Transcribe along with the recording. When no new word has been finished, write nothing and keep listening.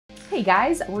Hey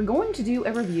guys, we're going to do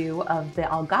a review of the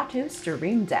Elgato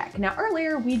Stream Deck. Now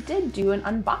earlier we did do an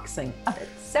unboxing of it,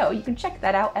 so you can check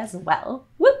that out as well.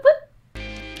 Whoop whoop!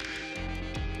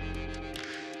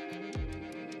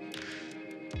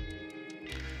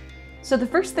 So the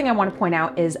first thing I want to point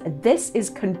out is this is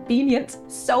convenient.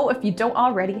 So if you don't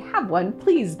already have one,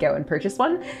 please go and purchase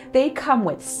one. They come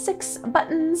with 6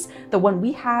 buttons. The one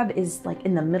we have is like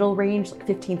in the middle range, like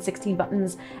 15, 16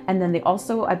 buttons. And then they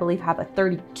also, I believe, have a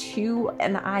 32.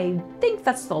 And I think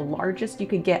that's the largest you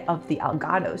could get of the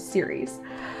Elgato series.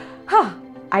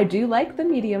 I do like the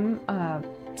medium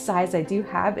size I do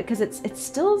have because it's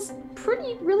still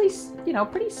pretty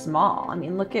small. I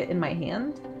mean, look at in my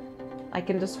hand. I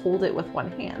can just hold it with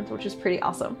one hand, which is pretty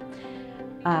awesome.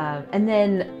 And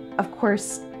then, of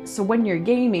course, so when you're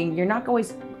gaming, you're not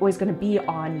always going to be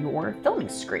on your filming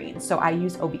screen. So I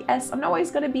use OBS. I'm not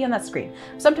always going to be on that screen.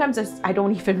 Sometimes I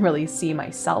don't even really see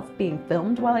myself being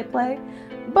filmed while I play,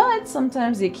 but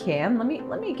sometimes you can.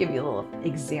 Let me give you a little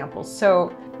example.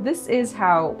 So this is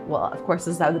how, well, of course,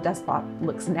 this is how the desktop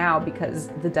looks now because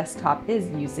the desktop is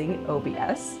using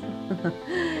OBS.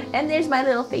 And there's my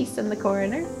little face in the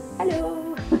corner.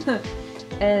 Hello.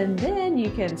 And then you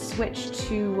can switch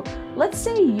to, let's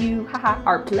say you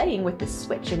are playing with this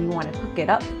Switch and you want to hook it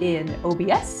up in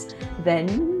OBS,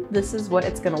 then this is what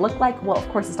it's going to look like. Well, of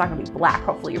course, it's not going to be black.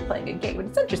 Hopefully you're playing a game, but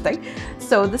it's interesting.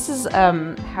 So this is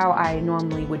how I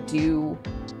normally would do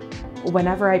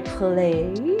whenever I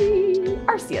play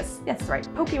Arceus. Yes, right,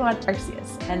 Pokemon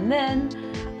Arceus. And then,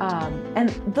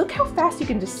 and look how fast you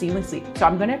can just seamlessly. So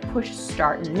I'm going to push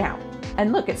start now.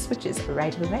 And look, it switches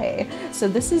right away. So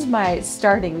this is my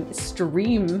starting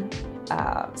stream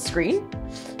screen.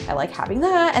 I like having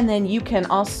that. And then you can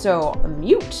also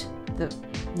mute the,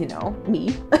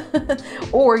 me.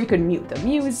 Or you can mute the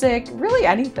music, really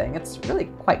anything. It's really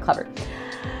quite clever.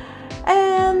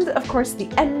 And of course the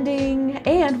ending.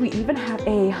 And we even have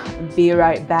a be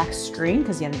right back screen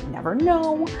because you never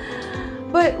know.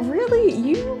 But really,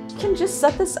 you can just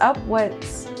set this up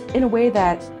in a way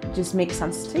that just makes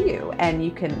sense to you, and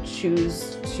you can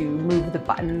choose to move the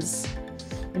buttons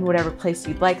in whatever place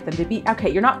you'd like them to be. Okay,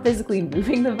 you're not physically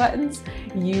moving the buttons,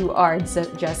 you are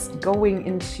just going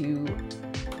into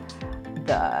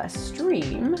the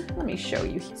stream. Let me show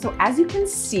you. So as you can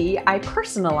see, I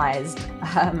personalized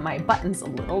my buttons a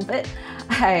little bit.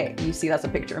 You see that's a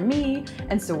picture of me,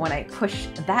 and so when I push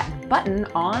that button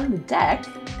on the deck,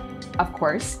 of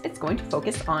course, it's going to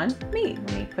focus on me.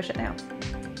 Let me push it now.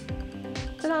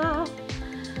 Ta-da!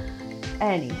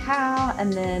 Anyhow,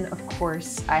 and then of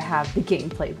course I have the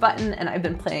gameplay button, and I've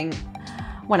been playing,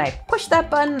 when I push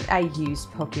that button, I use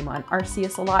Pokemon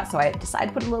Arceus a lot, so I decided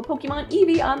to put a little Pokemon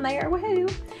Eevee on there,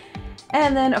 woohoo!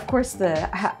 And then of course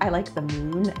I like the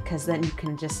moon, because then you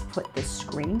can just put the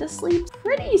screen to sleep.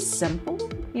 Pretty simple,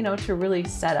 to really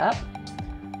set up.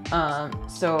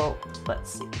 So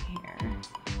let's see here.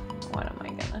 What am I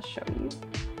gonna show you?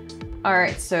 All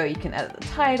right, so you can edit the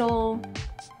title,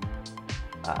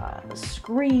 the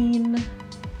screen,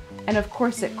 and of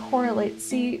course it correlates,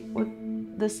 see, with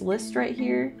this list right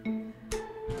here.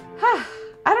 I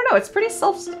don't know, it's pretty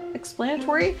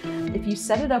self-explanatory. If you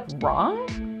set it up wrong,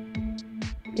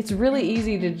 it's really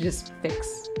easy to just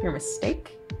fix your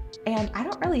mistake. And I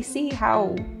don't really see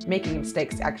how making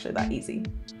mistakes is actually that easy,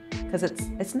 because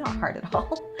it's not hard at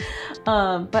all.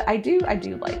 But I do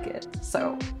like it.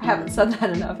 So I haven't said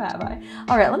that enough, have I?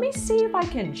 All right, let me see if I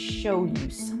can show you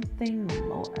something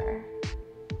more.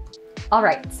 All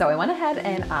right, so I went ahead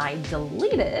and I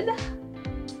deleted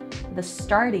the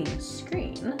starting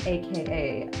screen,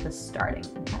 AKA the starting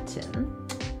button,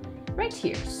 right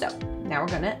here. So now we're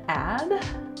gonna add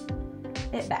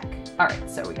it back. All right,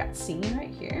 so we got scene right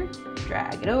here.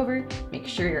 Drag it over, make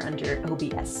sure you're under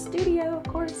OBS Studio, of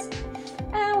course.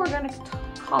 And we're gonna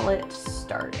call it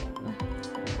starting.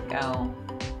 There we go.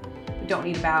 We don't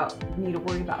need to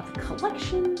worry about the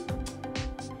collection.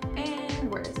 And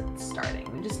where is it?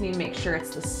 Starting. We just need to make sure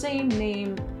it's the same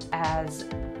name as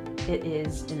it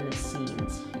is in the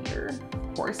scenes here,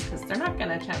 of course, because they're not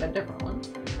gonna have a different one.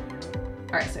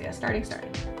 All right, so yeah, starting.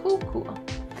 Cool.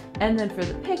 And then for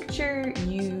the picture,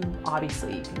 you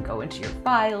can go into your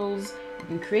files, you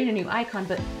can create a new icon,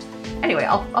 but anyway,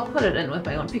 I'll put it in with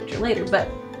my own picture later, but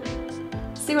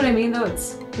see what I mean though?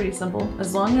 It's pretty simple.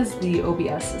 As long as the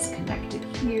OBS is connected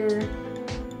here,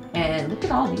 and look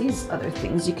at all these other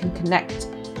things you can connect.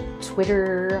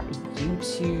 Twitter,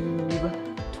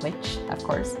 YouTube, Twitch, of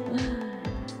course.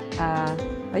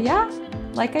 But yeah,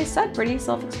 like I said, pretty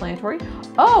self-explanatory.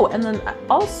 Oh, and then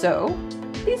also,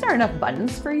 these are enough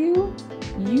buttons for you.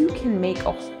 You can make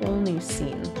a whole new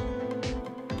scene.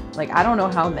 Like, I don't know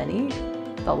how many,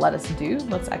 they'll let us do.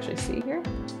 Let's actually see here.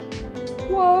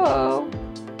 Whoa.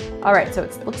 All right, so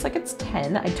it looks like it's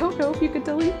 10. I don't know if you could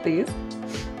delete these.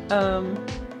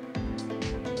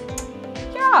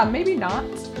 Yeah, maybe not.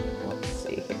 Let's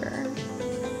see here.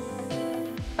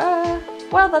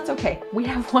 Well, that's okay. We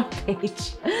have 1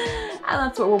 page, and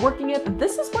that's what we're working with.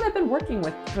 This is what I've been working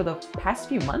with for the past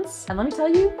few months, and let me tell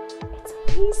you, it's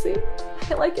amazing.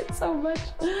 I like it so much.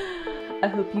 I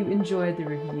hope you enjoyed the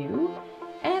review,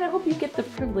 and I hope you get the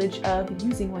privilege of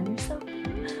using one yourself.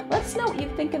 Let us know what you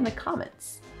think in the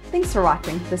comments. Thanks for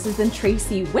watching. This has been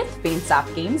Tracy with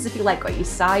VainSoftGames. If you like what you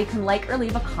saw, you can like or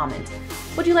leave a comment.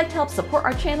 Would you like to help support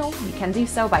our channel? You can do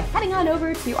so by heading on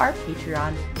over to our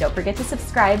Patreon. Don't forget to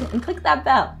subscribe and click that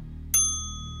bell.